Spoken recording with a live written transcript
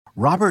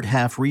Robert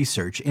Half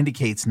research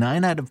indicates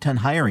 9 out of 10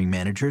 hiring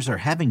managers are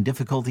having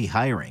difficulty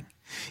hiring.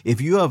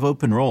 If you have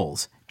open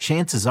roles,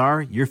 chances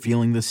are you're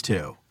feeling this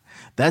too.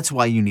 That's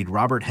why you need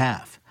Robert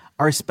Half.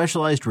 Our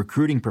specialized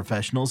recruiting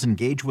professionals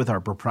engage with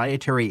our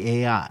proprietary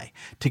AI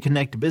to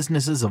connect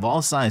businesses of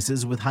all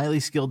sizes with highly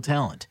skilled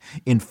talent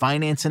in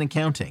finance and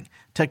accounting,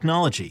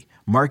 technology,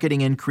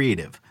 marketing and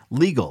creative,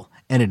 legal,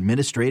 and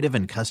administrative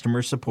and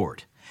customer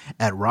support.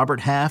 At Robert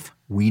Half,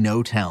 we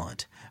know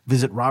talent.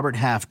 Visit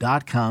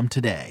roberthalf.com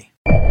today.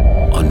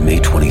 On May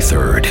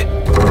 23rd,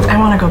 I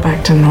want to go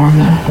back to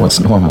normal. What's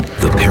normal?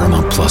 the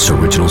Paramount Plus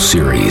original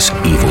series,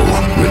 Evil,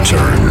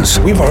 returns.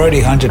 We've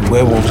already hunted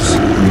werewolves,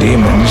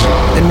 demons.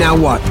 And now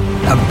what?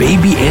 A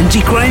baby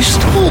Antichrist?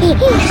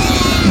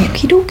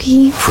 Okie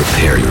dokie.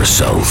 Prepare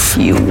yourself.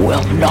 You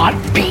will not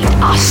beat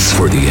us.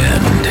 For the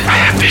end. I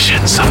have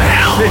visions of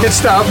hell. Make it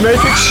stop, make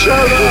it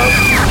shut up.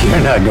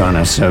 You're not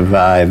gonna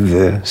survive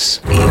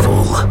this.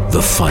 Evil,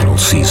 the final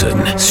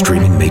season.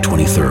 Streaming May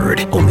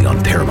 23rd, only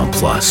on Paramount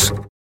Plus.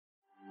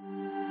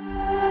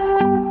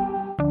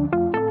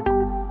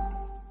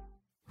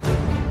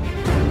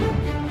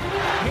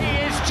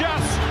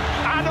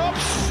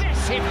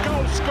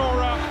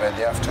 But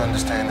they have to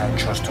understand I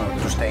chose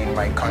to stay in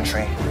my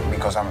country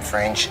because I'm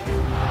French. And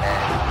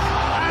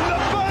the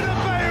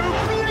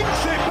Bernabeu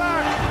blinks it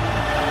back!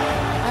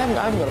 I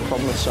haven't got a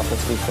problem with soccer,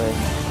 to be fair.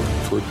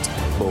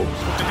 Football.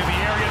 Into the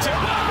area to...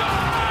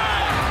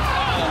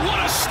 Oh, what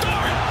a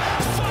start!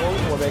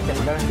 What I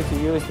can guarantee to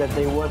you is that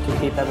they want to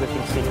keep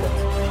everything secret.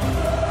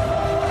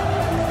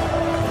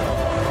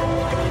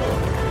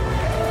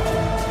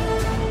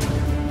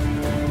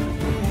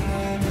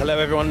 Hello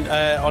everyone,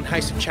 on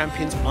House of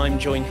Champions I'm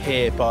joined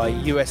here by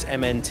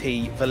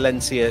USMNT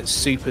Valencia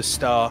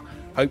superstar,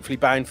 hopefully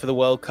bound for the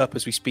World Cup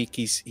as we speak.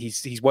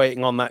 He's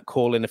waiting on that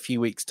call in a few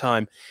weeks'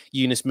 time.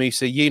 Yunus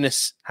Musah.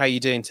 Yunus, how are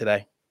you doing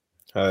today?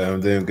 Hi, I'm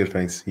doing good,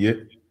 thanks.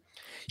 You?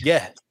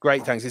 Yeah,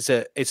 great, thanks.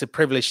 It's a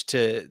privilege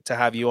to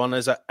have you on.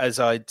 As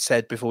I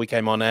said before we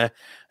came on air,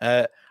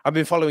 I've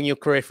been following your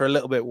career for a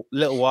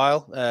little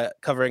while,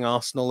 covering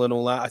Arsenal and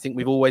all that. I think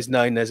we've always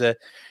known there's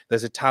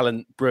a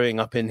talent brewing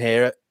up in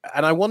here,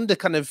 and I wonder,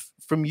 kind of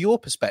from your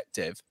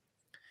perspective,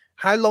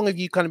 how long have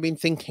you kind of been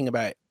thinking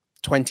about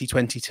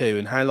 2022,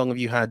 and how long have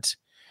you had,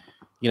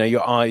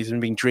 your eyes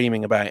and been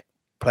dreaming about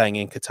playing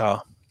in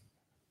Qatar?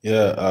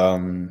 Yeah,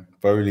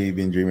 probably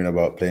been dreaming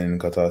about playing in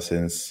Qatar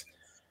since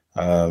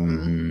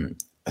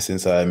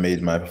I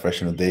made my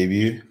professional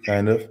debut,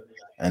 kind of.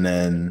 And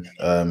then,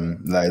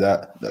 like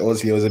that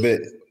obviously it was a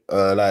bit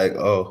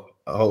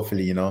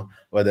hopefully,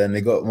 but then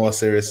it got more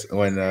serious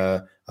when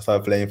I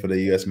started playing for the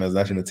US men's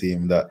national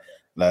team that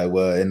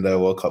were in the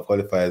World Cup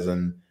qualifiers,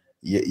 and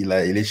you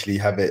literally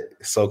have it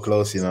so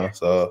close,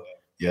 So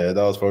yeah,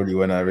 that was probably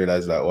when I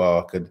realized that,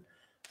 wow,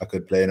 I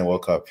could play in a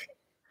World Cup.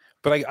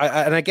 But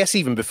I guess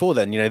even before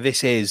then,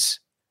 this is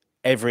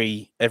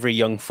every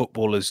young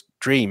footballer's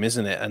dream,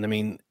 isn't it? And I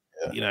mean,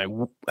 yeah.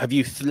 Have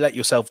you let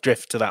yourself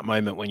drift to that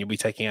moment when you'll be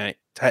heading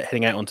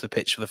out onto the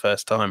pitch for the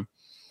first time?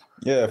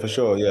 Yeah, for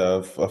sure.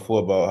 Yeah, I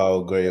thought about how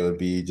great it would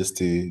be just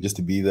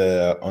to be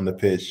there on the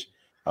pitch,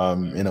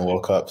 in a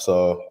World Cup.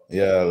 So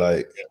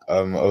yeah,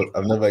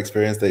 I've never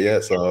experienced it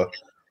yet, so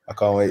I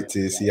can't wait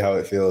to see how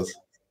it feels.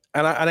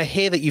 And I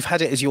hear that you've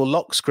had it as your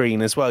lock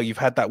screen as well. You've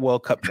had that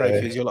World Cup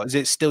trophy as your lock. Is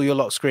it still your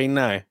lock screen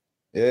now?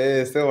 Yeah,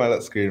 it's still my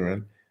lock screen,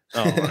 man.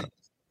 Oh, man.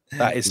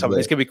 That is something.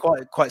 It's going to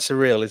be quite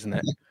surreal, isn't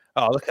it?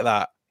 Oh, look at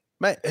that,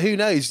 mate! Who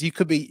knows? You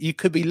could be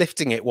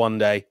lifting it one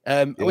day.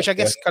 Which I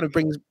guess kind of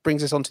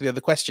brings us on to the other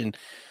question.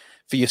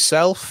 For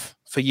yourself,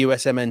 for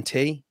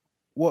USMNT,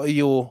 what are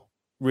your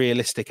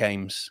realistic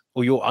aims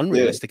or your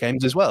unrealistic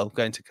aims as well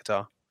going to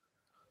Qatar?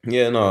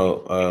 Yeah,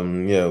 no,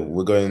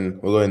 we're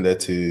going there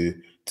to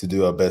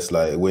do our best,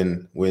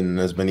 win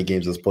as many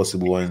games as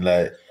possible,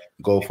 and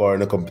go far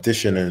in the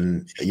competition,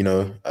 and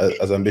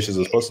as ambitious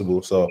as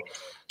possible. So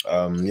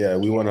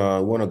we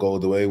wanna go all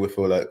the way. We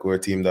feel like we're a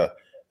team that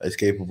is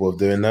capable of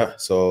doing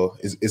that. So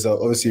it's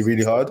obviously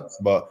really hard,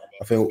 but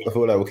I feel like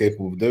we're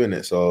capable of doing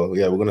it. So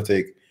yeah, we're gonna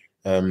take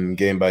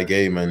game by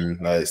game and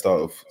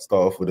start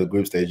off with the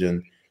group stage,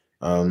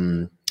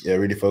 and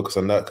really focus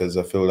on that, because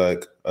I feel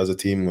like as a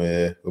team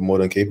we're more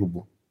than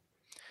capable.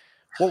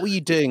 What were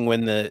you doing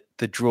when the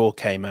draw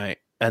came out?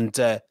 And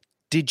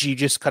did you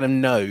just kind of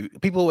know?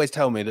 People always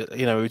tell me that,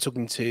 we were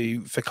talking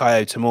to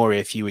Fikayo Tomori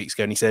a few weeks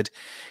ago, and he said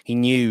he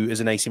knew as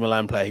an AC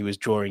Milan player he was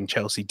drawing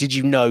Chelsea. Did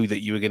you know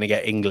that you were going to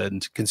get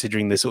England,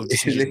 considering the sort of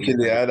decision?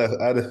 Literally, I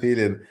had a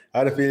feeling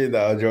that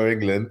I'd draw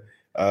England,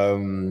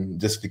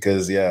 just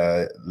because,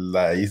 I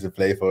used to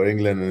play for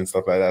England and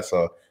stuff like that.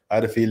 So I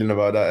had a feeling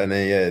about that, and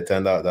then it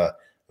turned out that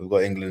we've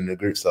got England in the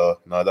group. So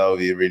no, that would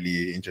be a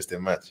really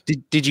interesting match.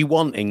 Did you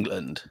want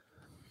England?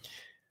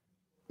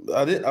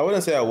 I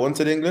wouldn't say I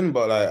wanted England,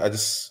 but I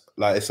just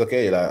it's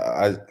okay.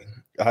 I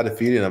had a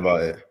feeling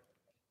about it.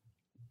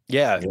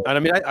 Yeah. And I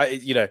mean, I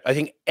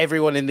think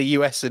everyone in the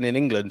US and in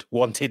England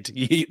wanted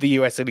the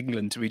US and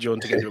England to be drawn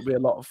together. It'll be a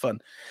lot of fun.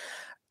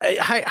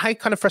 How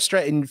kind of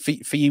frustrating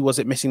for you was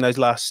it missing those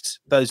last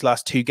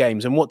two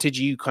games? And what did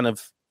you kind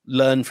of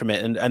learn from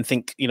it and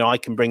think, I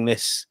can bring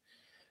this,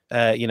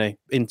 into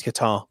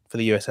Qatar for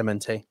the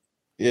USMNT?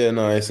 Yeah,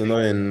 no, it's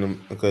annoying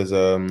because it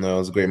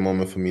was a great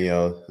moment for me.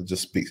 I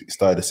just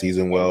started the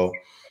season well,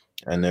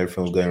 and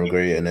everything was going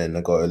great, and then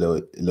I got a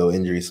little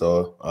injury,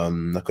 so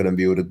I couldn't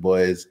be with the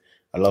boys.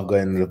 I love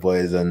going with the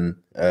boys and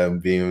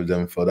being with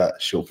them for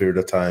that short period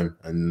of time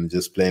and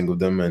just playing with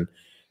them, and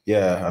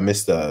yeah, I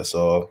missed that.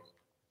 So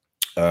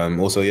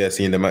also, yeah,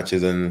 seeing the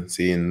matches and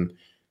seeing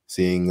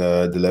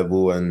the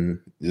level and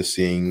just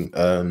seeing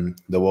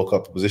the World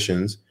Cup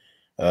positions,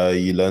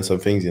 you learn some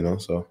things,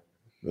 So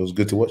it was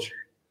good to watch.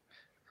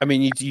 I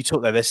mean, you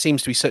talk there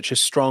seems to be such a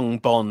strong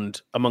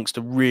bond amongst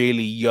a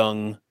really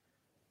young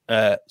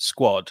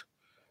squad.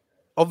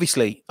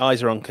 Obviously,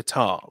 eyes are on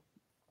Qatar,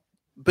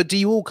 but do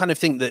you all kind of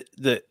think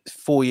that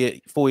 4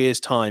 years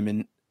time,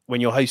 and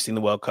when you're hosting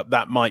the World Cup,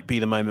 that might be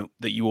the moment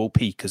that you all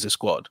peak as a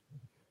squad?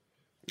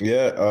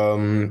 Yeah,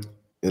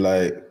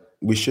 like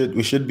we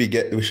should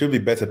be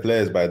better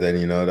players by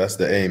then. That's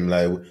the aim.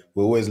 Like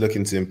we're always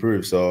looking to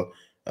improve. So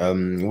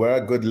we're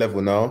at a good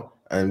level now,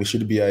 and we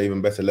should be at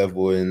even better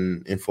level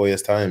in 4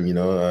 years' time.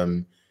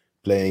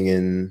 Playing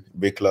in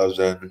big clubs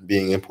and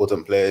being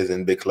important players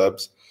in big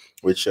clubs,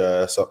 which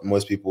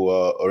most people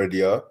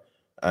already are.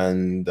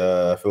 And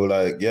I feel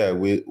like, yeah,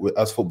 we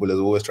as footballers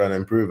are always trying to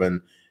improve.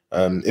 And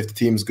if the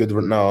team's good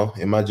right now,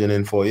 imagine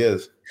in 4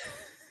 years.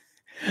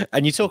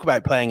 And you talk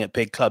about playing at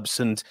big clubs,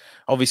 and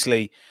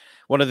obviously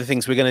one of the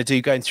things we're going to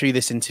do going through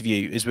this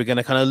interview is we're going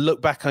to kind of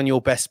look back on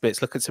your best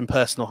bits, look at some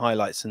personal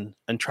highlights and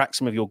track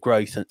some of your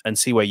growth and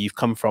see where you've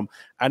come from.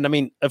 And I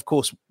mean, of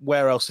course,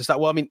 where else to start?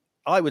 Well, I mean,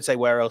 I would say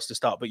where else to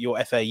start, but your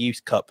FA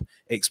Youth Cup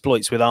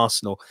exploits with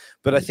Arsenal.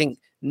 But I think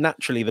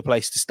naturally the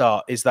place to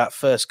start is that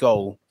first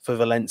goal for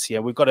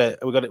Valencia. We've got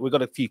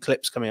a few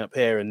clips coming up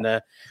here, and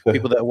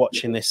people that are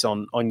watching this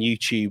on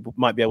YouTube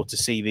might be able to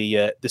see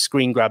the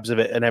screen grabs of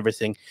it and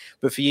everything.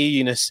 But for you,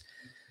 Yunus,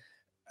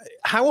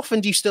 how often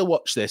do you still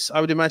watch this?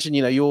 I would imagine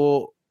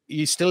you're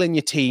still in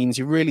your teens,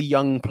 you're a really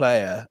young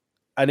player,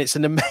 and it's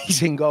an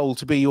amazing goal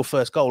to be your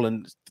first goal,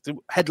 and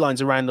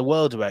headlines around the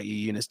world about you,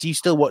 Yunus. Do you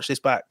still watch this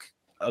back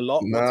a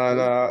lot? No,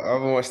 I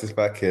haven't watched this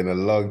back in a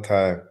long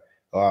time.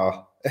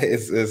 Wow,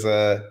 it's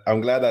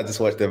I'm glad I just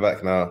watched it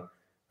back now.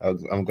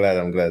 I'm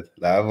glad. Like,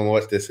 I haven't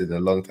watched this in a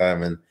long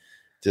time, and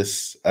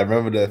just I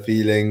remember the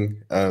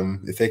feeling.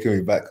 It's taking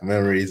me back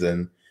memories,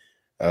 and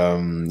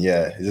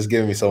yeah, it's just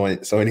giving me so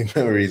many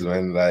memories,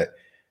 man. Like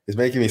it's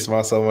making me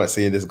smile so much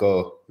seeing this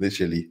goal,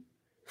 literally.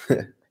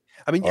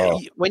 I mean,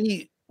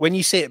 when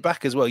you see it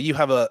back as well, you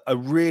have a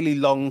really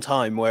long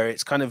time where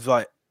it's kind of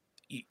like,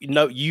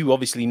 you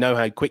obviously know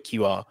how quick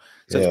you are,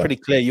 so it's pretty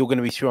clear you're going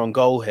to be through on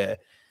goal here.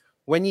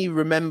 When you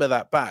remember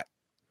that back,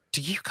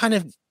 did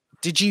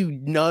you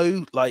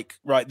know, like,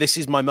 right, this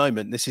is my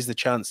moment, this is the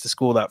chance to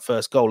score that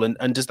first goal,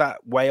 and does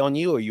that weigh on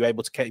you, or are you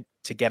able to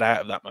get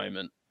out of that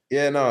moment?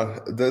 Yeah, no,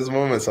 those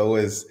moments are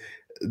always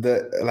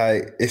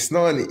it's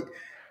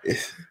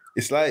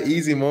like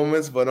easy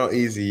moments, but not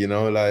easy,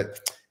 like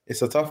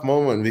it's a tough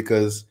moment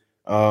because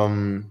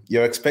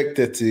you're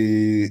expected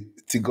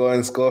to go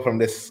and score from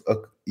this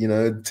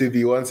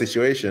 2v1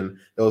 situation.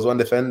 There was one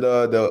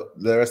defender,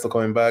 the rest are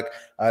coming back.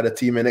 I had a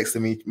teammate next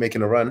to me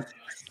making a run,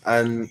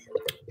 and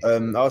I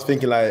was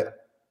thinking, like,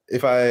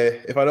 if I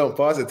don't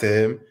pass it to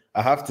him,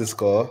 I have to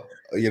score.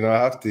 I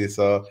have to.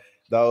 So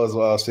that was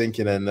what I was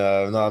thinking, and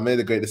no, I made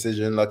a great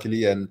decision,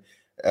 luckily, and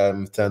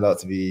turned out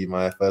to be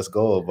my first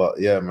goal. But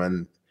yeah,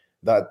 man,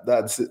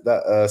 that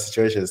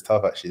situation is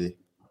tough, actually.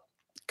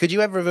 Could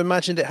you ever have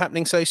imagined it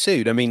happening so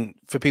soon? I mean,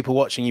 for people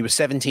watching, you were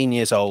 17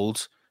 years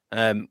old,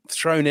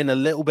 thrown in a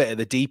little bit at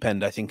the deep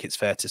end, I think it's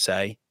fair to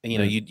say.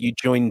 You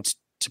joined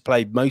to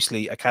play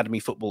mostly academy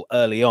football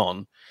early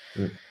on.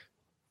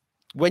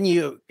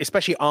 When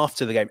especially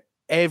after the game,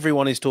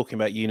 everyone is talking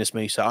about Yunus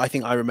Musah. I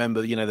think I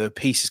remember, the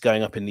pieces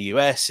going up in the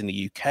US, in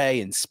the UK,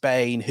 in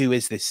Spain. Who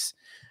is this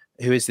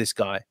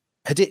guy?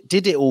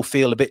 Did it all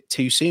feel a bit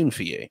too soon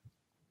for you?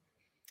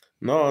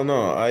 No.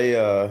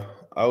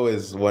 I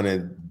always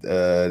wanted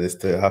this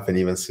to happen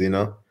even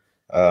sooner.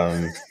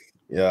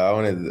 Yeah, I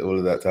wanted all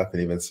of that to happen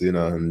even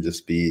sooner and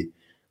just be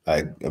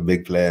like a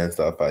big player and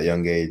stuff at a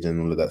young age and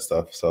all of that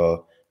stuff.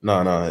 So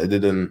no, it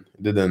didn't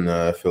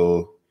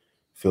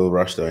feel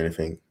rushed or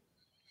anything.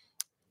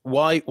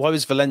 Why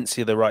was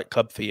Valencia the right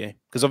club for you?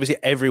 Because obviously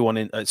everyone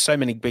in so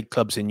many big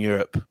clubs in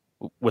Europe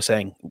were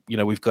saying,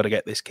 we've got to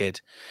get this kid.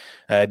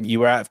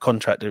 You were out of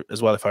contract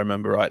as well, if I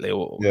remember rightly.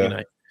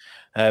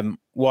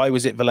 Why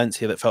was it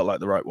Valencia that felt like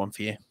the right one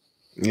for you?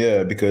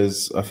 Yeah,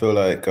 because I feel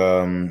like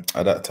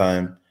at that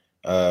time,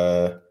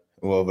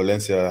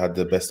 Valencia had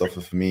the best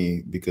offer for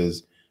me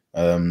because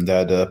they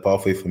had a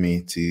pathway for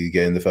me to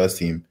get in the first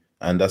team,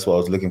 and that's what I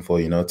was looking for.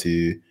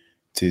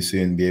 To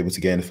soon be able to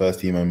get in the first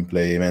team and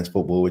play men's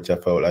football, which I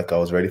felt like I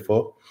was ready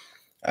for.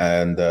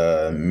 And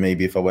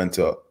maybe if I went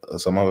to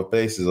some other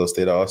places or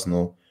stayed at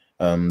Arsenal,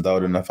 that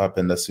wouldn't have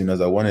happened as soon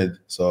as I wanted.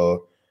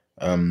 So,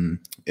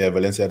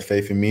 Valencia had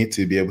faith in me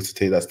to be able to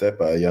take that step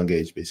at a young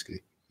age,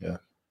 basically. Yeah.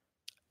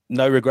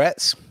 No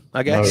regrets,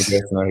 I guess.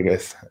 No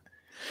regrets.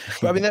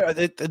 But I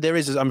mean, there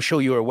is, I'm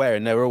sure you're aware,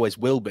 and there always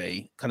will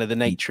be, kind of the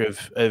nature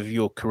of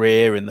your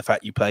career and the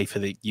fact you play for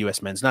the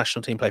US men's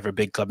national team, play for a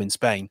big club in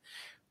Spain.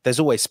 There's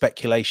always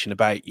speculation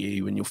about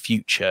you and your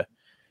future.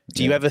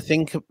 Do you ever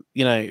think,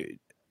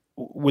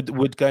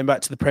 would going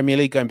back to the Premier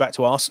League, going back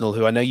to Arsenal,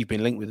 who I know you've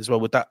been linked with as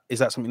well, is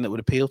that something that would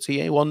appeal to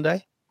you one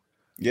day?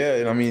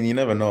 Yeah, I mean, you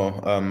never know.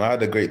 I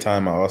had a great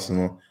time at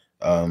Arsenal,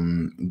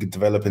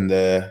 developing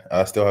there.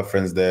 I still have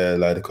friends there.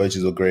 Like, the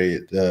coaches were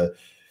great.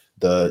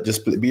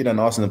 Just being an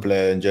Arsenal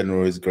player in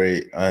general is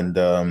great, and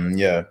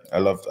I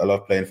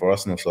love playing for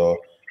Arsenal. So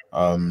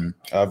I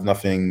have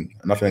nothing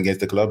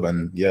against the club,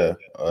 and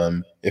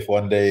if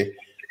one day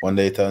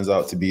it turns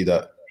out to be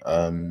that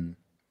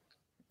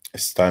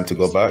it's time to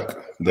go back,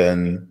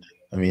 then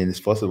I mean, it's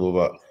possible.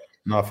 But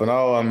no, for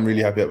now, I'm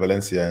really happy at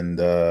Valencia, and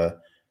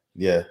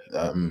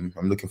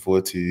I'm looking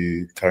forward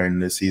to carrying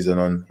the season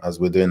on as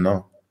we're doing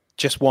now.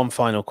 Just one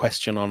final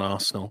question on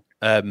Arsenal.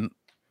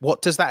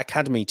 What does that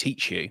academy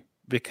teach you?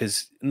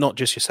 Because not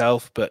just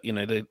yourself, but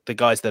the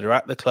guys that are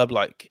at the club,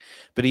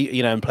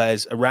 and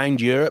players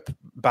around Europe,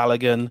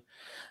 Balogun,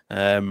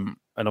 and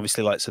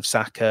obviously likes of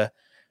Saka,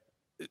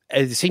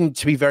 seem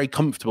to be very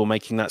comfortable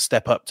making that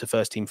step up to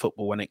first team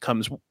football when it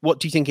comes. What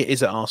do you think it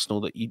is at Arsenal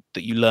that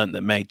you learned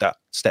that made that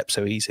step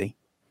so easy?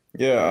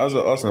 Yeah, as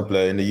an Arsenal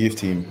player in the youth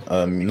team,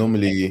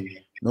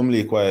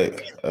 normally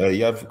quite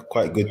you have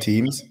quite good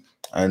teams,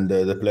 and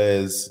the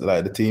players,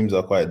 like, the teams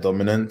are quite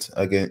dominant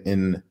again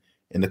in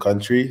the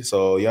country.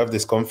 So you have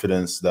this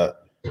confidence that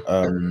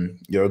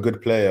you're a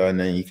good player and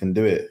then you can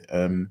do it.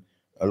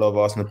 A lot of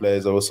Arsenal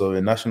players are also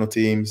in national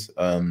teams,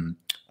 and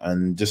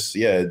they just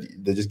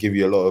give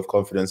you a lot of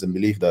confidence and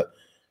belief that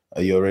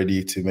you're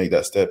ready to make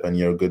that step and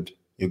you're a good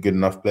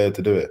enough player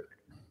to do it.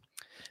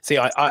 See,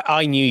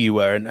 I knew you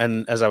were,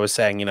 and as I was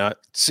saying,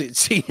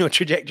 seeing your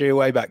trajectory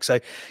way back.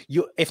 So,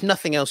 if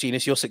nothing else,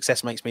 Yunus, your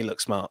success makes me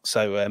look smart.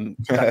 So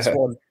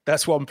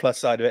that's one plus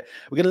side of it.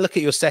 We're going to look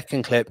at your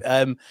second clip.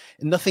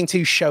 Nothing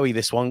too showy,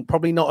 this one.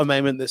 Probably not a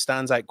moment that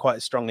stands out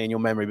quite strongly in your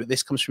memory, but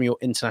this comes from your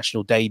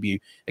international debut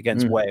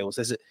against Wales.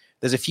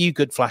 There's a few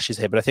good flashes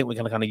here, but I think we're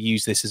going to kind of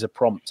use this as a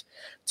prompt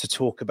to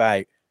talk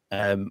about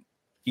the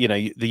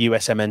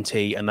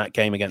USMNT and that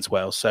game against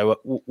Wales. So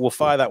we'll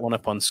fire that one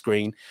up on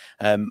screen.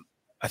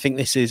 I think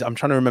I'm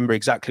trying to remember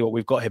exactly what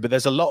we've got here, but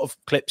there's a lot of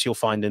clips you'll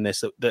find in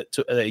this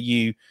that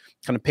you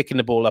kind of picking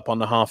the ball up on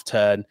the half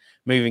turn,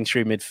 moving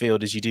through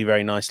midfield as you do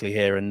very nicely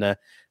here, and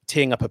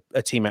teeing up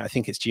a teammate. I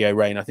think it's Gio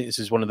Reyna. I think this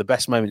is one of the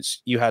best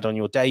moments you had on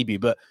your debut.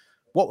 But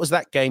what was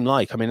that game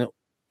like? I mean,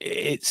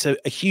 it's a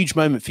huge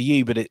moment for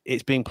you, but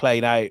it's being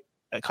played out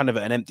kind of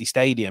at an empty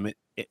stadium.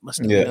 It must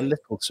have been a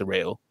little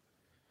surreal.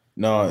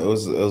 No, it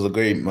was a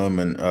great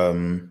moment,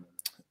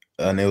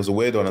 and it was a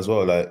weird one as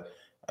well. Like,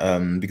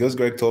 because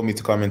Greg told me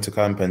to come into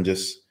camp and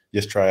just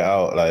try it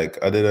out.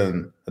 Like, I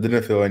didn't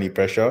feel any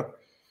pressure,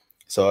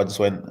 so I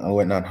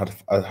went and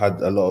had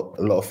a lot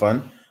of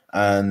fun,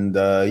 and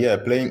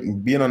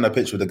being on the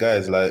pitch with the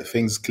guys, like,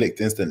 things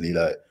clicked instantly.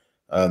 Like,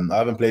 I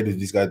haven't played with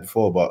these guys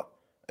before, but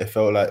it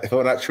felt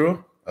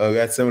natural. We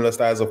had similar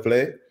styles of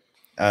play,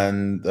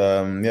 and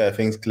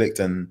things clicked,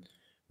 and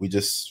we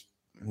just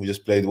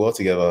played well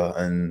together.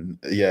 And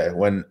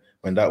when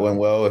that went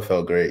well, it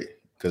felt great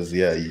because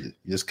you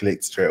just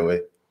clicked straight away.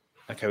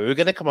 Okay, we were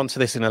going to come on to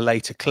this in a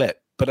later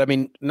clip, but I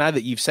mean, now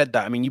that you've said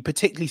that, I mean, you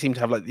particularly seem to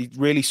have like the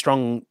really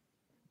strong,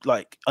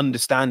 like,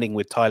 understanding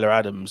with Tyler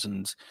Adams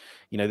and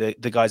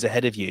the guys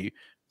ahead of you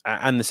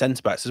and the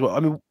centre backs as well.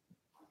 I mean,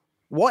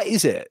 what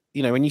is it?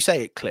 When you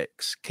say it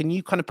clicks, can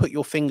you kind of put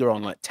your finger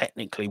on, like,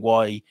 technically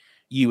why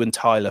you and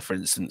Tyler, for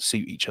instance,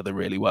 suit each other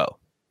really well?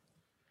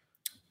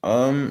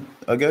 I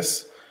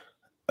guess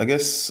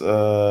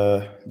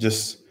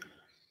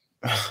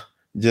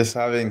just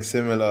having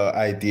similar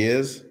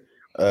ideas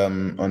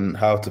on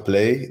how to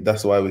play.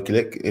 That's why we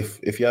click.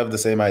 If you have the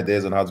same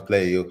ideas on how to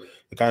play, you're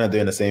kind of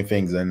doing the same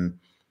things, and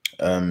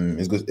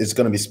it's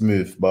going to be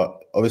smooth. But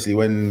obviously,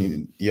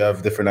 when you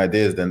have different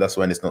ideas, then that's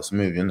when it's not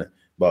smooth, isn't it?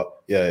 But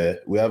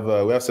we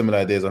have similar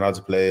ideas on how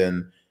to play,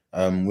 and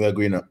we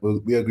agree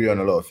on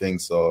a lot of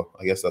things. So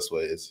I guess that's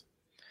what it is.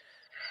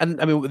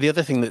 And I mean, the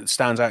other thing that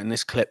stands out in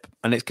this clip,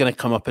 and it's going to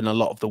come up in a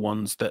lot of the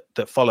ones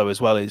that follow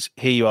as well, is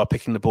here you are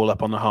picking the ball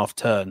up on the half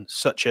turn.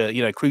 Such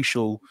a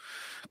crucial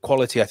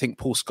quality. I think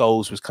Paul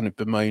Scholes was kind of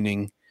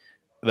bemoaning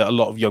that a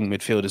lot of young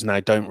midfielders now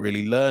don't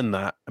really learn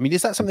that. I mean,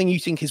 is that something you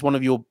think is one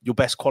of your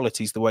best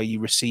qualities, the way you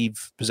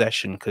receive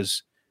possession?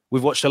 Because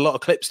we've watched a lot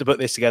of clips to put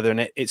this together,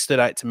 and it stood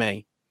out to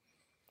me.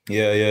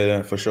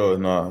 Yeah, for sure.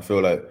 No, I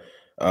feel like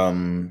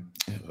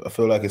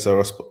it's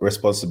a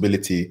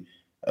responsibility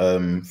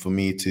for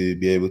me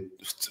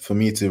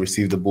to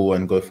receive the ball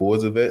and go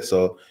forwards with it.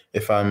 So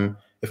if I'm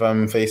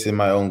facing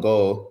my own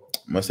goal,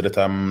 most of the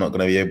time I'm not going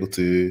to be able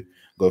to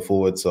go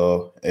forward.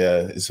 So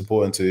it's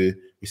important to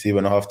receive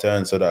on a half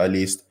turn so that at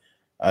least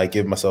I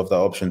give myself that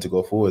option to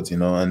go forwards,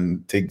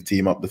 and take the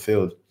team up the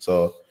field.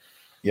 So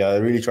I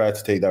really try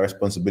to take that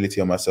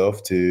responsibility on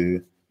myself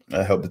to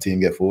help the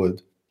team get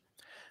forward.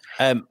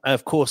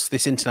 Of course,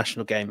 this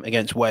international game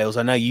against Wales,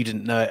 I know you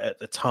didn't know it at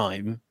the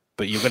time,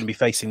 but you're going to be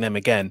facing them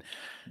again.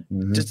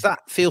 Does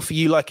that feel for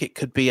you like it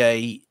could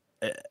be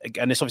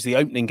and it's obviously the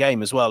opening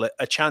game as well,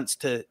 a chance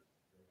to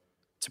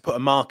put a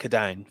marker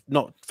down,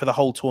 not for the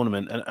whole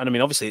tournament? And I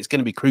mean, obviously it's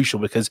going to be crucial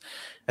because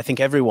I think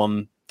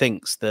everyone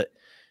thinks that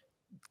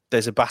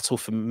there's a battle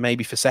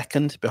for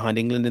second behind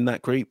England in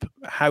that group.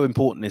 How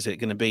important is it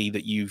going to be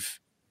that you've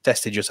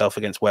tested yourself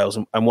against Wales,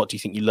 and what do you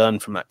think you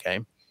learned from that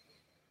game?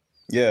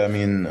 Yeah, I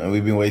mean,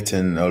 we've been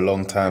waiting a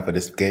long time for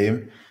this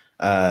game,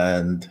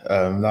 and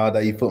now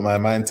that you put my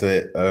mind to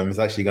it, it's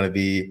actually going to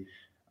be.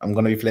 I'm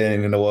going to be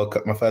playing in the World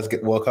Cup, my first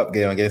World Cup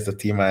game against the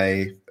team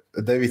I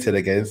debuted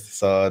against,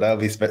 so that'll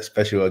be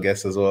special, I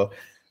guess, as well.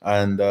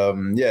 And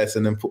it's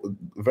an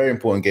very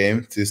important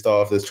game to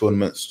start off this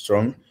tournament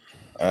strong,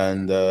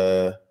 and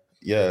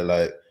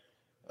like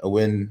a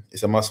win,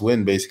 it's a must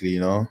win. Basically,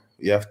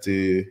 you have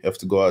to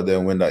go out there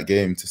and win that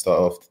game to start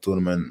off the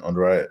tournament on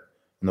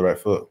the right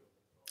foot.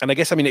 And I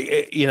guess, I mean,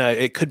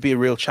 it could be a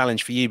real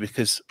challenge for you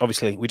because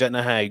obviously we don't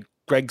know how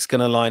Greg's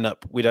going to line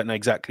up. We don't know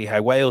exactly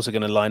how Wales are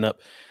going to line up.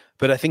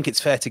 But I think it's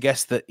fair to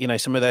guess that,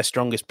 some of their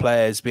strongest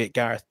players, be it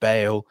Gareth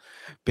Bale,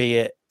 be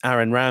it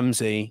Aaron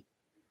Ramsey,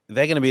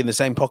 they're going to be in the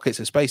same pockets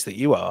of space that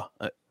you are.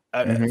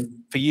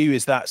 For you,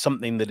 is that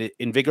something that it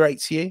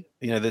invigorates you?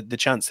 The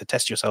chance to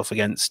test yourself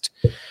against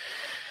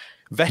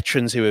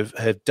veterans who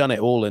have done it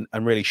all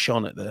and really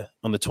shone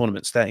on the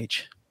tournament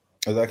stage.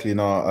 Exactly.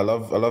 No, I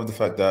love the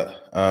fact that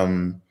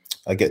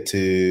I get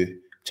to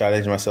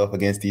challenge myself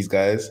against these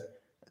guys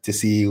to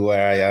see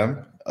where I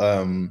am.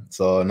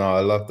 So no, I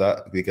love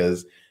that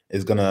because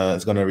it's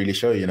gonna really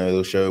show.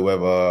 It'll show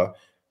whether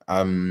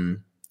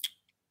I'm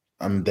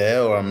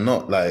there or I'm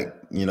not.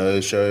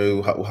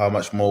 Show how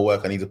much more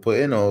work I need to put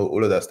in or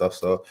all of that stuff.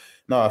 So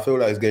no, I feel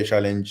like it's a great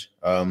challenge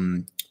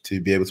to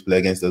be able to play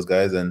against those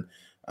guys. And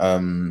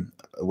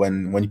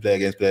when you play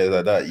against players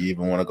like that, you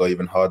even want to go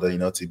even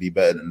harder, to be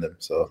better than them.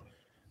 So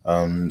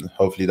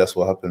hopefully that's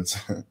what happens.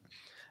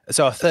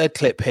 So our third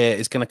clip here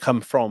is going to come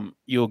from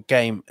your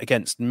game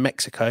against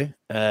Mexico,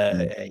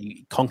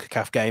 a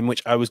CONCACAF game,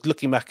 which I was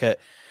looking back at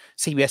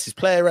CBS's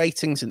player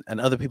ratings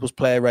and other people's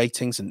player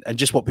ratings and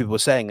just what people were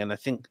saying. And I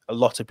think a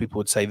lot of people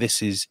would say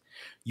this is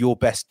your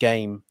best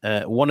game,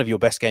 one of your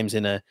best games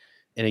in a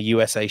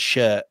USA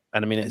shirt.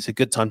 And I mean, it's a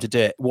good time to do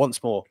it.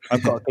 Once more,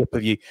 I've got a clip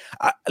of you.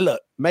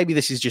 Look, maybe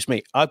this is just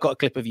me. I've got a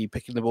clip of you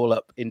picking the ball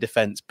up in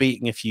defence,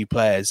 beating a few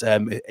players.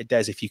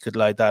 Des, if you could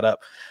load that up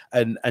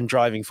and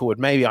driving forward.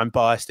 Maybe I'm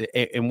biased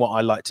in what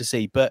I like to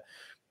see. But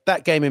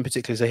that game in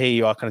particular, so here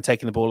you are kind of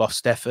taking the ball off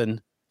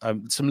Stefan.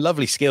 Some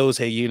lovely skills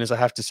here, Yunus, I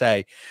have to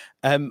say.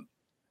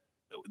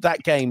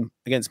 That game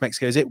against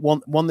Mexico, is it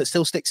one that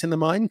still sticks in the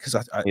mind? Because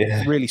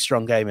really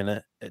strong game in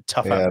a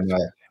tough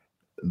atmosphere.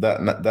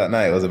 That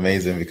night was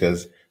amazing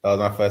because that was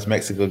my first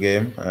Mexico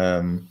game.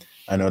 And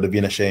it would have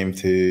been a shame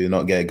to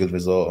not get a good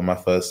result on my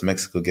first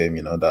Mexico game,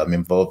 that I'm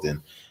involved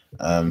in.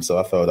 So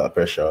I felt that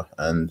pressure.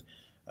 And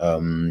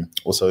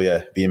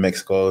also, being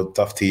Mexico,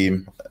 tough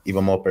team,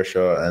 even more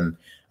pressure. And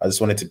I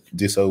just wanted to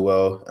do so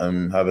well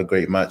and have a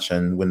great match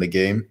and win the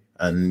game.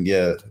 And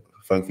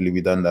thankfully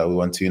we done that. We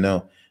won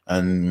 2-0.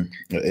 And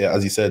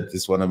as you said,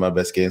 it's one of my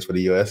best games for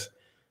the US.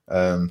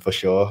 For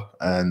sure,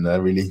 and I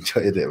really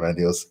enjoyed it, man.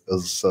 It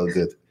was so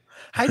good.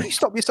 How do you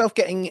stop yourself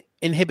getting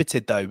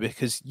inhibited, though?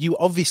 Because you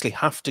obviously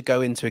have to go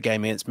into a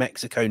game against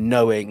Mexico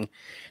knowing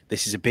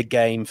this is a big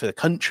game for the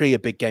country, a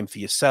big game for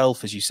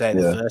yourself, as you say,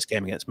 the first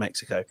game against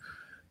Mexico.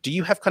 Do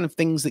you have kind of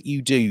things that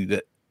you do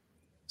that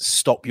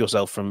stop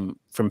yourself from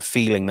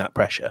feeling that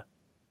pressure?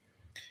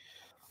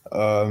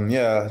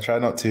 I try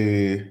not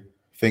to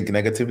think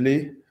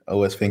negatively,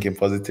 always thinking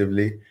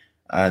positively.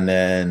 And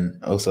then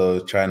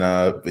also trying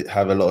to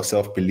have a lot of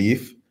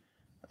self-belief.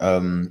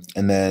 And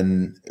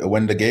then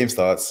when the game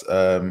starts,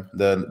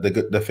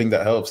 the thing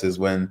that helps is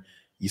when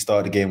you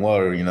start the game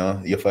well,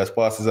 your first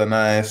passes are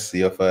nice,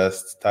 your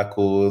first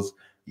tackles,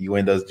 you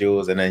win those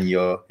duels, and then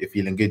you're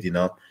feeling good,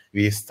 If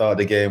you start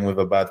the game with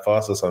a bad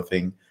pass or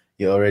something,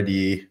 you're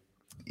already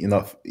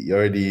a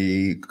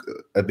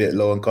bit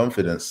low on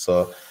confidence.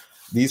 So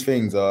these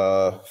things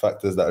are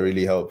factors that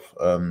really help,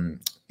 calm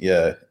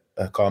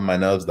my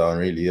nerves down,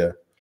 really,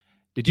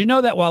 Did you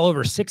know that while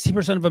over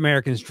 60% of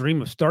Americans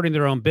dream of starting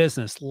their own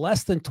business,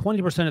 less than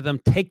 20% of them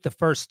take the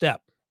first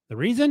step? The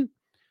reason?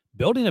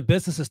 Building a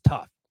business is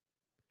tough.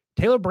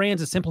 Taylor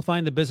Brands is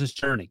simplifying the business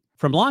journey.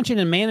 From launching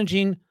and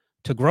managing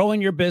to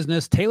growing your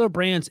business, Taylor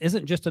Brands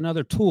isn't just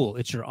another tool.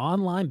 It's your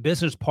online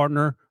business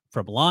partner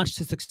from launch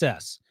to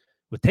success.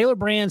 With Taylor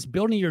Brands,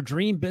 building your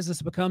dream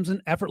business becomes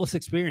an effortless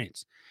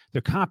experience.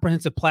 Their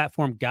comprehensive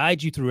platform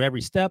guides you through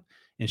every step,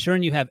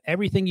 ensuring you have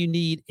everything you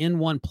need in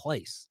one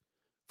place.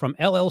 From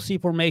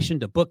LLC formation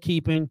to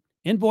bookkeeping,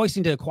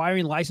 invoicing to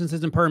acquiring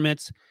licenses and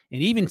permits,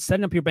 and even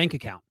setting up your bank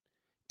account,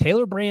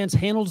 Taylor Brands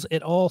handles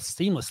it all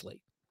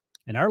seamlessly.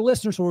 And our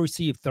listeners will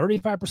receive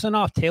 35%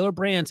 off Taylor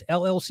Brands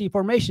LLC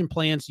formation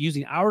plans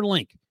using our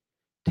link,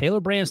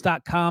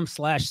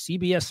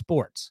 taylorbrands.com/CBS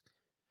Sports.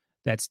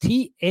 That's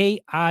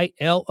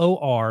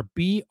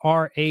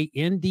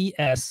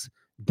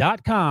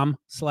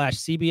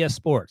TAILORBRANDS.com/CBS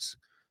Sports.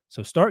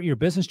 So start your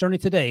business journey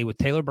today with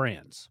Taylor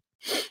Brands.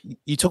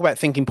 You talk about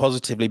thinking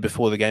positively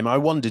before the game. I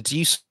wonder, do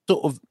you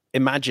sort of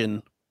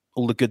imagine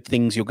all the good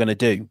things you're going to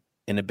do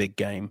in a big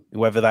game,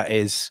 whether that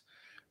is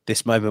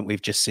this moment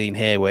we've just seen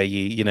here where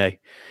you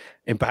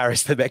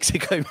embarrass the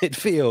Mexico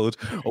midfield,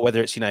 or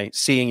whether it's,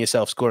 seeing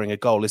yourself scoring a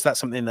goal? Is that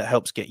something that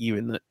helps get you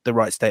in the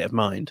right state of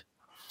mind?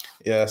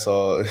 Yeah,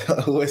 so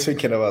always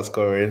thinking about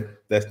scoring,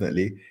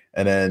 definitely.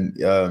 And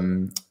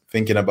then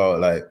thinking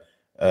about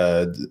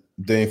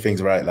doing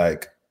things right,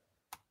 like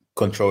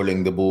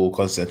controlling the ball,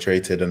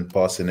 concentrated and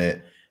passing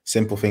it.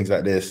 Simple things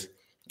like this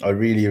are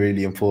really,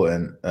 really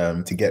important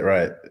to get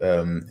right,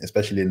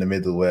 especially in the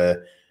middle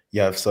where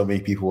you have so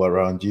many people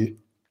around you.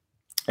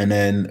 And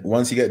then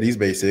once you get these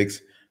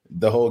basics,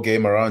 the whole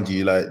game around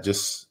you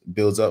just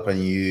builds up,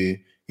 and you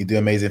do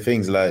amazing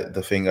things, like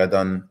the thing I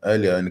done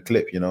earlier in the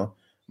clip,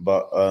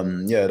 But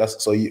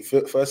that's so. You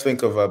first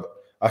think of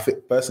I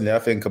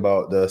think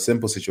about the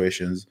simple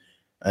situations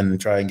and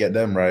try and get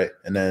them right,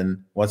 and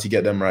then once you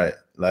get them right,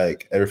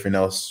 everything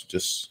else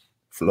just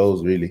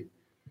flows really.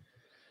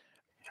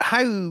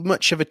 How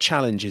much of a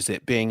challenge is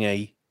it being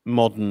a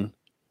modern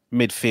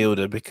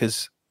midfielder?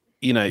 Because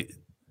you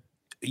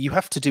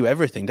have to do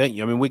everything, don't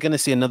you? I mean, we're going to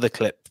see another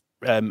clip,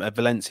 a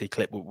Valencia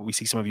clip, where we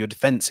see some of your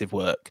defensive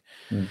work.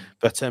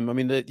 But I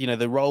mean,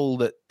 the role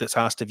that's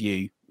asked of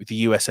you with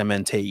the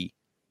USMNT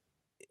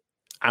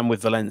and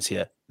with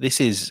Valencia, this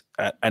is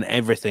an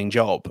everything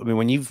job. I mean,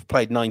 when you've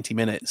played 90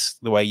 minutes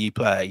the way you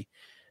play,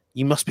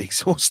 you must be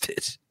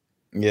exhausted.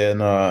 Yeah,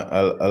 no,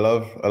 I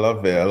love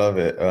it. I love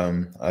it.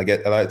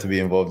 I like to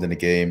be involved in the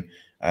game,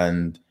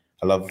 and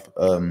I love,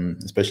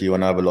 especially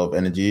when I have a lot of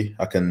energy,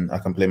 I can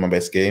play my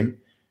best game,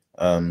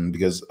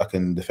 because I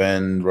can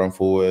defend, run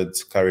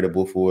forwards, carry the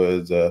ball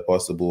forwards,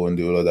 pass the ball, and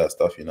do all of that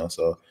stuff.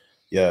 So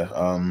yeah,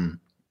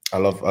 I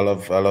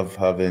love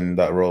having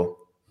that role.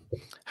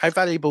 How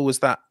valuable was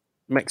that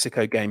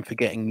Mexico game for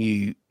getting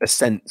you a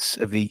sense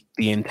of the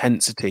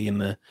intensity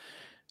and the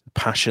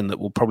passion that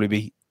will probably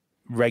be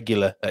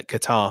regular at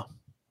Qatar?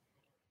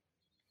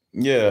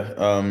 Yeah,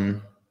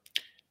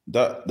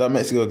 that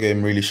Mexico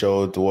game really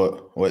showed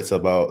what it's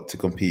about to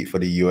compete for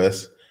the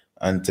US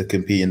and to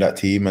compete in that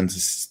team, and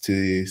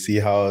to see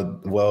how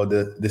well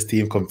this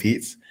team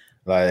competes.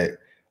 I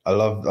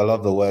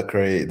love the work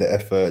rate, the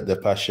effort, the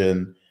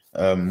passion.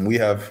 We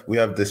have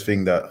this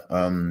thing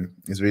that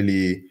is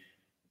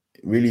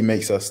really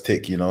makes us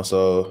tick,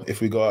 So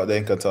if we go out there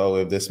in Qatar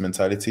with this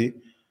mentality,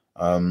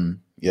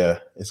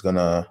 it's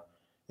gonna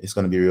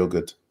be real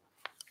good.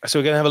 So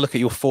we're going to have a look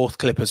at your fourth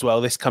clip as well.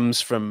 This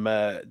comes from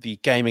the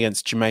game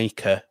against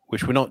Jamaica,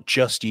 which we're not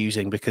just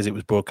using because it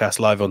was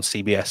broadcast live on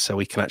CBS, so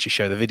we can actually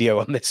show the video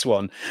on this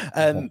one.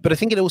 But I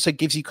think it also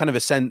gives you kind of a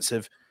sense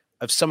of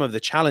some of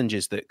the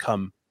challenges that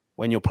come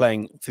when you're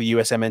playing for the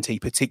USMNT,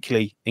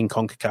 particularly in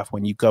CONCACAF,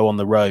 when you go on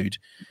the road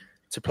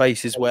to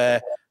places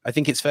where I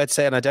think it's fair to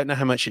say, and I don't know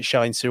how much it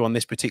shines through on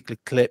this particular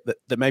clip,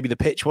 that maybe the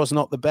pitch was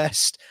not the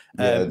best.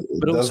 But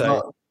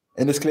also,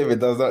 in this clip, it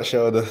does not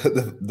show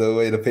the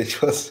way the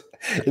pitch was.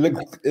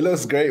 It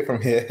looks great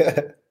from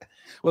here.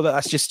 Well,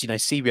 that's just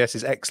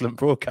CBS's excellent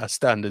broadcast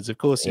standards, of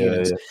course.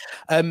 Yunus.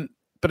 Yeah.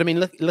 But I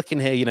mean, looking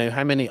here,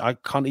 how many? I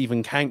can't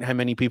even count how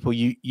many people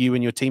you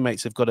and your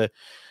teammates have got to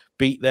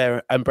beat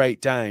there and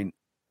break down.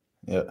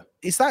 Yeah,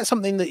 is that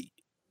something that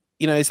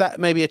is that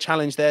maybe a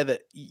challenge there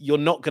that you're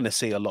not going to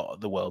see a lot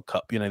at the World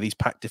Cup? These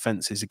packed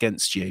defenses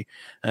against you,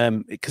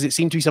 because it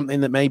seemed to be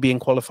something that maybe in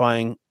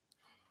qualifying,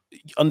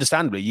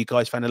 understandably, you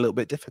guys found a little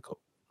bit difficult.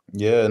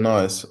 Yeah,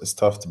 no, it's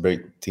tough to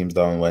break teams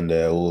down when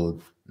they're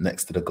all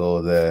next to the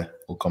goal, they're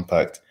all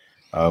compact.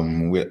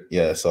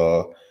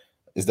 So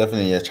it's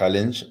definitely a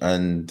challenge,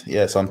 and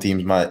some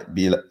teams might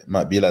be like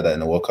that in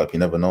the World Cup. You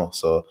never know.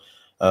 So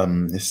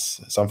it's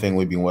something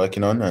we've been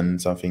working on,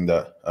 and something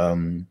that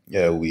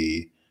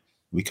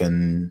we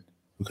can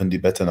do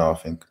better now, I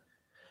think.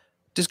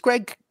 Does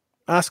Greg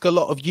ask a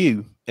lot of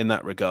you in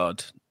that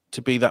regard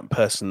to be that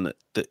person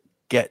that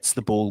gets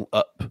the ball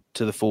up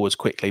to the forwards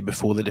quickly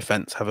before the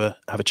defense have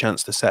a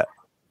chance to set?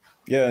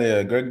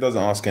 Yeah. Greg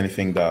doesn't ask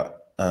anything that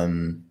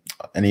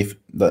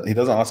he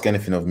doesn't ask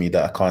anything of me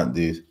that I can't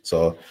do.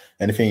 So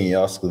anything he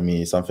asks of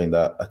me is something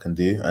that I can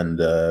do,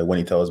 and when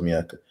he tells me,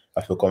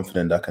 I feel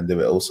confident that I can do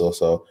it also.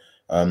 So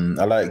I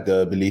like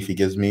the belief he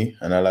gives me,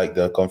 and I like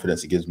the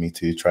confidence he gives me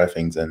to try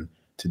things and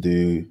to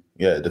do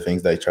the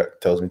things that he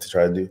tells me to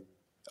try and do.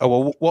 Oh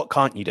well, what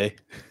can't you do?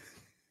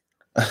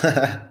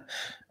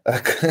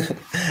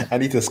 I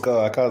need to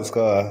score. I can't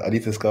score. I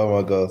need to score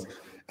more goals.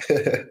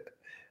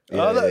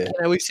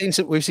 We've seen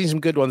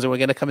some good ones, and we're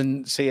going to come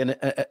and see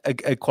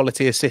a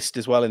quality assist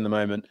as well in a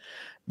moment.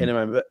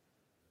 But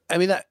I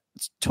mean,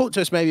 talk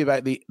to us maybe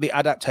about the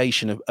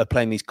adaptation of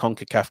playing these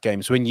CONCACAF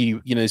games. When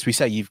as we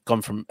say, you've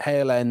gone from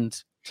Hale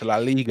End to La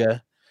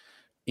Liga.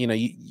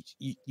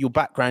 Your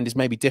background is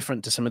maybe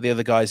different to some of the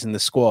other guys in the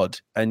squad,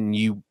 and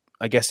you,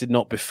 I guess, did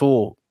not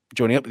before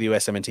joining up with the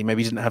USMNT,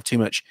 maybe didn't have too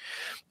much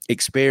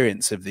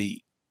experience of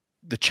the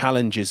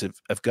challenges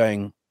of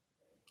going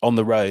on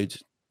the road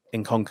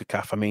in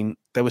CONCACAF. I mean,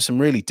 there were some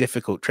really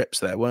difficult trips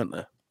there, weren't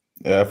there?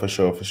 Yeah, for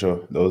sure, for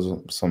sure. Those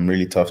were some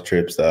really tough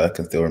trips that I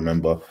can still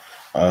remember.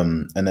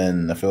 And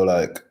then I feel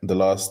like the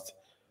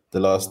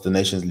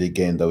Nations League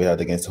game that we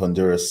had against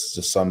Honduras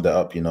just summed it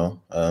up. It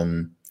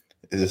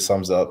just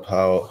sums up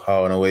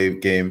how an away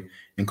game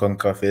in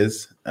CONCACAF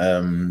is.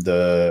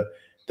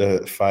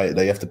 The fight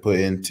that you have to put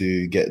in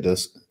to get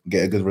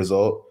a good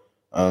result.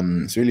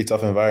 It's a really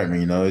tough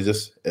environment. It's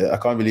just I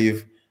can't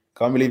believe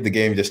the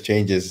game just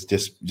changes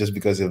just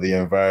because of the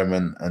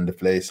environment and the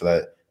place.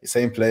 Like,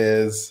 same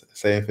players,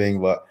 same thing,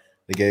 but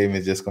the game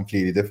is just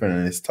completely different,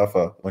 and it's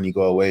tougher when you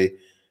go away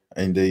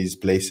in these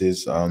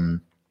places.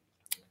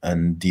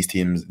 And these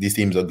teams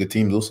are good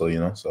teams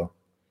also, So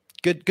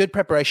good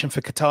preparation for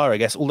Qatar, I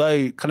guess.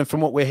 Although, kind of from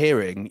what we're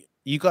hearing,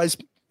 you guys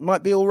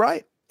might be all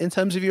right in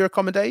terms of your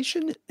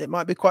accommodation. It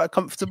might be quite a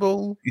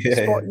comfortable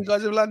spot you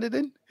guys have landed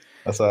in.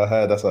 That's what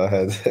I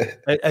heard.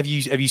 Have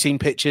you seen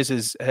pictures?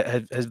 Has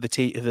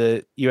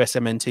the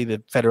USMNT,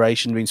 the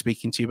federation, been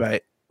speaking to you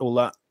about all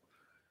that?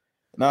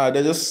 No,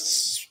 they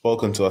just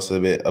spoken to us a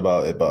bit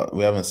about it, but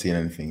we haven't seen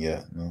anything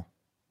yet. No.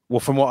 Well,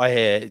 from what I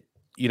hear,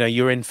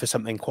 you're in for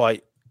something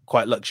quite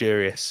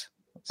luxurious.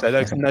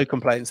 So no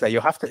complaints there.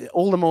 You'll have to,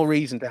 all the more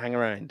reason to hang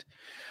around.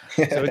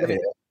 So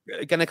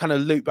we're going to kind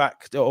of loop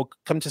back or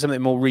come to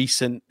something more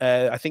recent.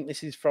 I think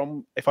this is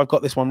from, if I've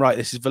got this one right,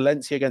 this is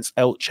Valencia against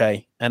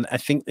Elche. And I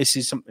think this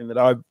is something that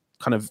I've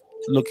kind of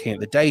looking at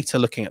the data,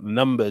 looking at the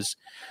numbers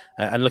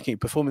and looking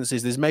at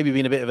performances. There's maybe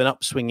been a bit of an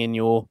upswing in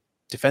your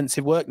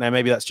defensive work. Now,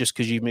 maybe that's just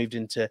because you've moved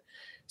into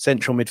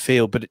central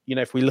midfield. But,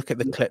 if we look at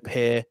the clip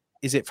here,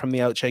 is it from the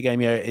Elche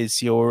game?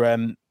 Is your,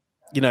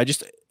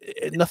 just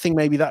nothing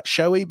maybe that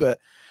showy, but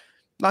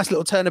nice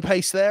little turn of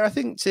pace there, I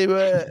think,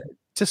 to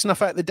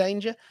snuff out the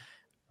danger.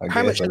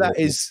 How much of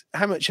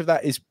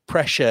that is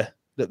pressure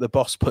that the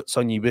boss puts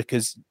on you?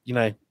 Because,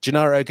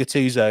 Gennaro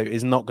Gattuso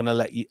is not going to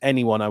let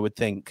anyone, I would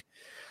think,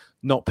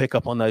 not pick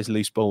up on those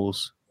loose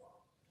balls.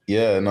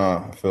 Yeah,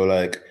 no, I feel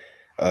like,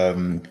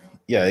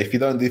 if you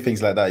don't do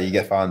things like that, you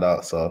get found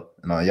out. So,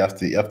 you have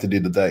to do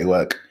the dirty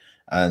work,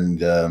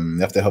 and you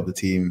have to help the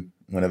team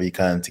whenever you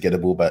can to get the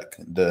ball back.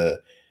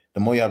 The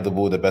more you have the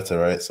ball, the better,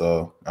 right?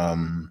 So,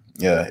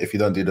 if you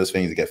don't do those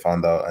things, you get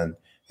found out, and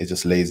it's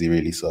just lazy,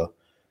 really. So,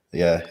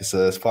 yeah,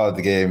 it's part of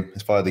the game.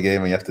 It's part of the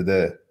game, and you have to do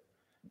it.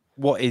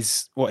 What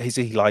is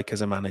he like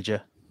as a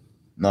manager?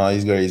 No,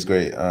 he's great. He's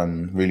great.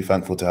 Really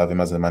thankful to have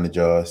him as a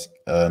manager.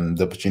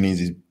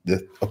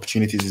 The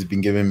opportunities he's been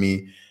giving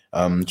me,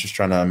 just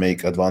trying to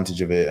make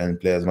advantage of it and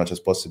play as much as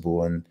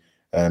possible,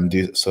 and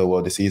do so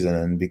well this season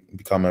and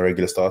become a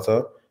regular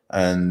starter.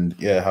 And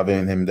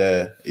having him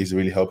there is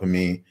really helping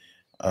me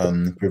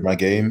improve my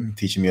game,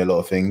 teaching me a lot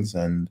of things,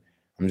 and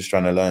I'm just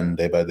trying to learn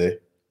day by day.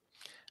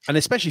 And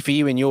especially for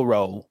you in your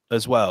role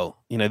as well,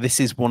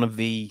 this is one of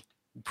the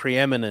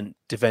preeminent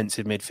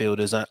defensive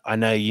midfielders. I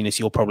know, Yunus,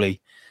 you're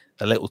probably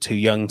a little too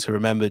young to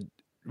remember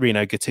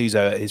Rino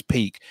Gattuso at his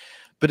peak,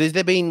 but has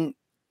there been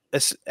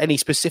any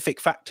specific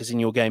factors in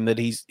your game that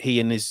he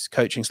and his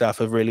coaching staff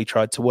have really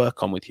tried to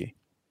work on with you?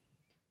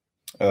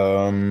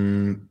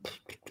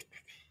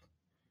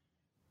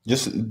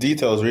 Just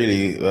details,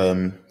 really,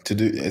 to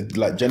do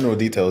like general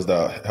details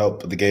that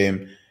help the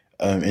game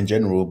in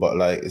general, but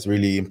like it's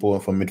really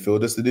important for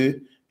midfielders to do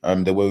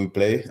the way we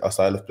play, our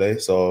style of play.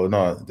 So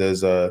no,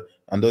 there's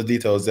and those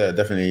details there,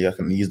 definitely I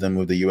can use them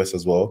with the US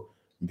as well,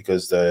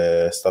 because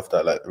the stuff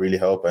that like really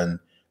help, and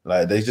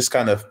like there's just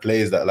kind of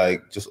plays that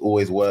like just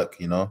always work,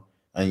 and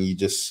you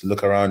just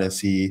look around and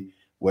see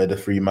where the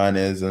free man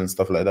is and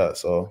stuff like that.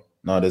 So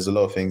no, there's a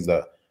lot of things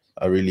that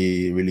are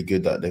really, really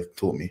good that they've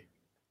taught me.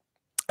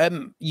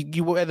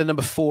 You wear the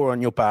number 4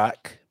 on your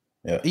back.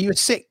 Yeah. Are you a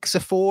 6, a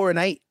 4, an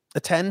 8, a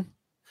 10?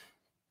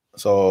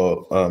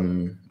 So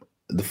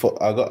the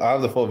 4, I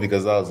have the 4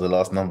 because that was the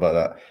last number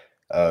that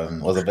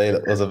was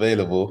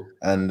available,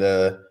 and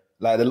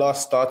like the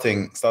last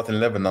starting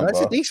 11 number.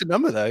 That's a decent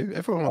number though.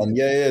 Everyone. And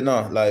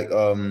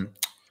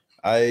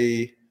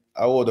I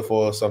wore the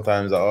 4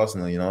 sometimes at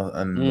Arsenal,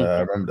 and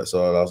I remember that,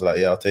 so I was like,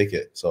 yeah, I'll take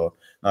it. So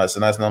no, it's a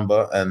nice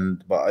number,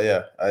 but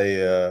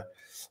I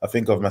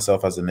think of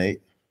myself as an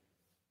 8.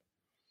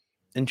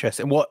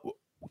 Interesting.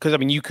 Because I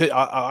mean, you could.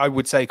 I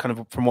would say, kind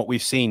of from what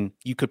we've seen,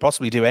 you could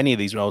possibly do any of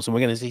these roles, and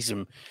we're going to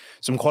see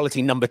some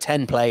quality number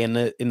 10 play in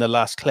the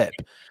last clip.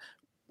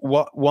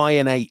 Why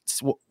an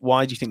 8?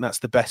 Why do you think that's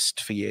the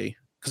best for you?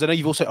 Because I know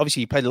you've also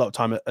obviously you played a lot of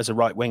time as a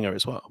right winger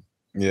as well.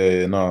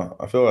 Yeah, no,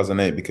 I feel as an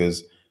 8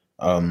 because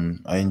I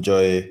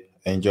enjoy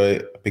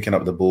picking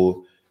up the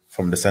ball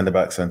from the centre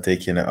backs and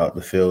taking it out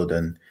the field,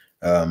 and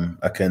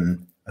I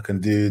can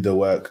do the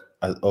work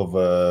of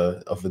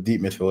a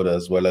deep midfielder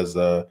as well as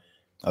a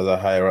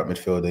higher up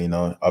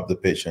midfielder, up the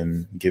pitch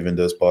and giving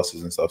those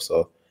passes and stuff.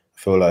 So I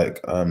feel like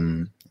I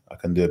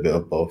can do a bit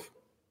of both.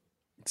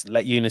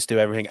 Let Yunus do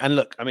everything. And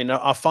look, I mean,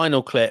 our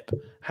final clip,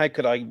 how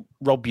could I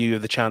rob you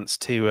of the chance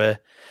to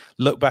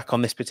look back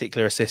on this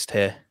particular assist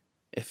here?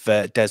 If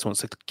Des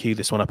wants to cue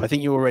this one up. I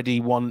think you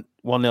already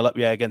 1-0 up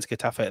against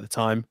Getafe at the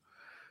time.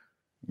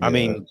 Yeah. I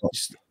mean,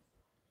 just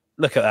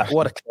look at that.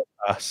 What a clip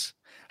pass.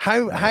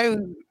 How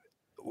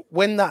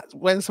when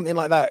something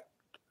like that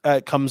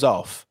comes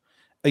off,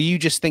 are you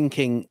just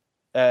thinking,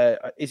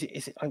 is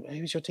it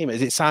who's your teammate?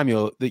 Is it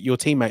Samuel, your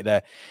teammate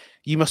there?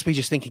 You must be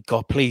just thinking,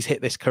 God, please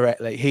hit this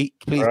correctly.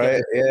 Please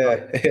right?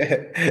 Get this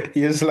Yeah.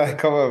 You're just like,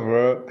 come on,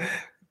 bro.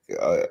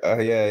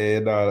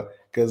 No,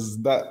 because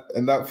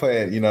in that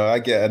point, I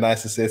get a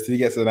nice assist, he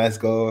gets a nice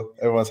goal,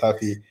 everyone's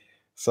happy.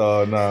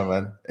 So no,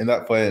 man. In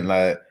that point,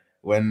 like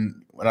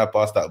when I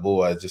passed that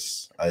ball, I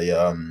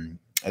didn't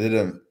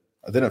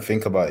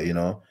think about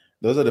it.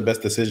 Those are the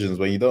best decisions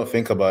when you don't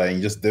think about it and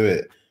you just do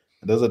it.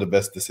 Those are the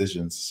best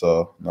decisions.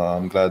 So no,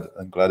 I'm glad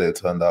it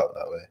turned out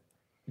that way.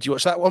 Do you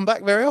watch that one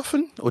back very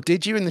often, or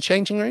did you in the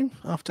changing room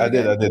after? I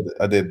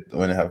did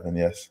when it happened.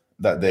 Yes,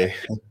 that day.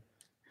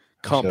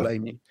 Can't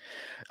blame you.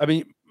 I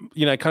mean,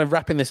 kind of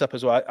wrapping this up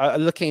as well.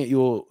 Looking at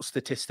your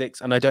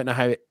statistics, and I don't know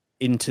how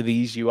into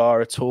these you are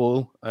at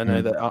all. I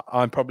know that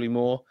I'm probably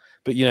more,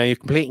 but you're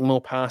completing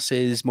more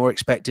passes, more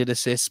expected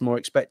assists, more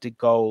expected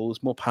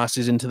goals, more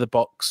passes into the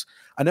box.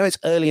 I know it's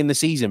early in the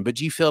season, but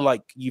do you feel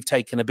like you've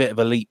taken a bit of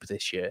a leap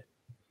this year?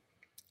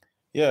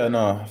 Yeah,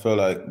 no, I feel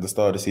like the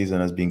start of the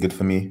season has been good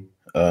for me.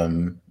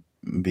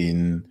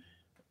 Being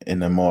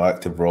in a more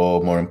active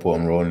role, more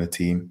important role in the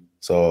team.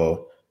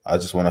 So I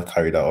just want to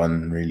carry that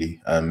on, really.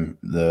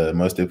 The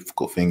most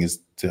difficult thing is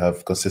to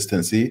have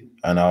consistency,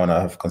 and I want to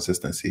have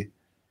consistency.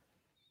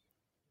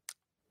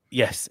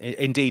 Yes,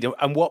 indeed.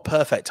 And what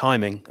perfect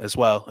timing as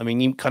well. I mean,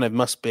 you kind of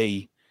must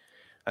be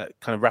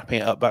kind of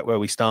wrapping it up back where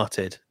we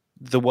started.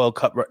 The World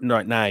Cup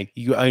right now,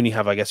 you only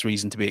have, I guess,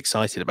 reason to be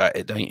excited about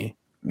it, don't you?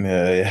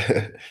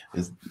 Yeah.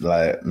 It's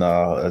like,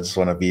 no, I just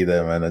want to be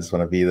there, man. I just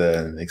want to be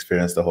there and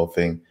experience the whole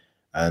thing.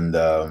 And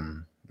I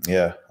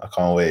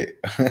can't wait.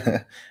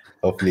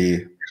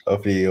 Hopefully I'll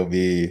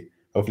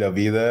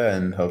be there,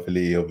 and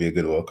hopefully it'll be a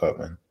good World Cup,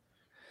 man.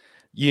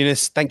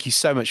 Yunus, thank you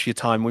so much for your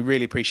time. We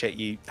really appreciate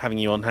you having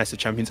you on House of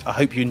Champions. I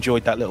hope you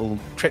enjoyed that little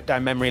trip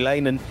down memory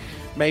lane, and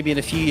maybe in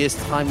a few years'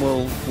 time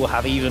we'll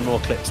have even more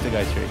clips to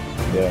go through.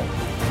 Yeah.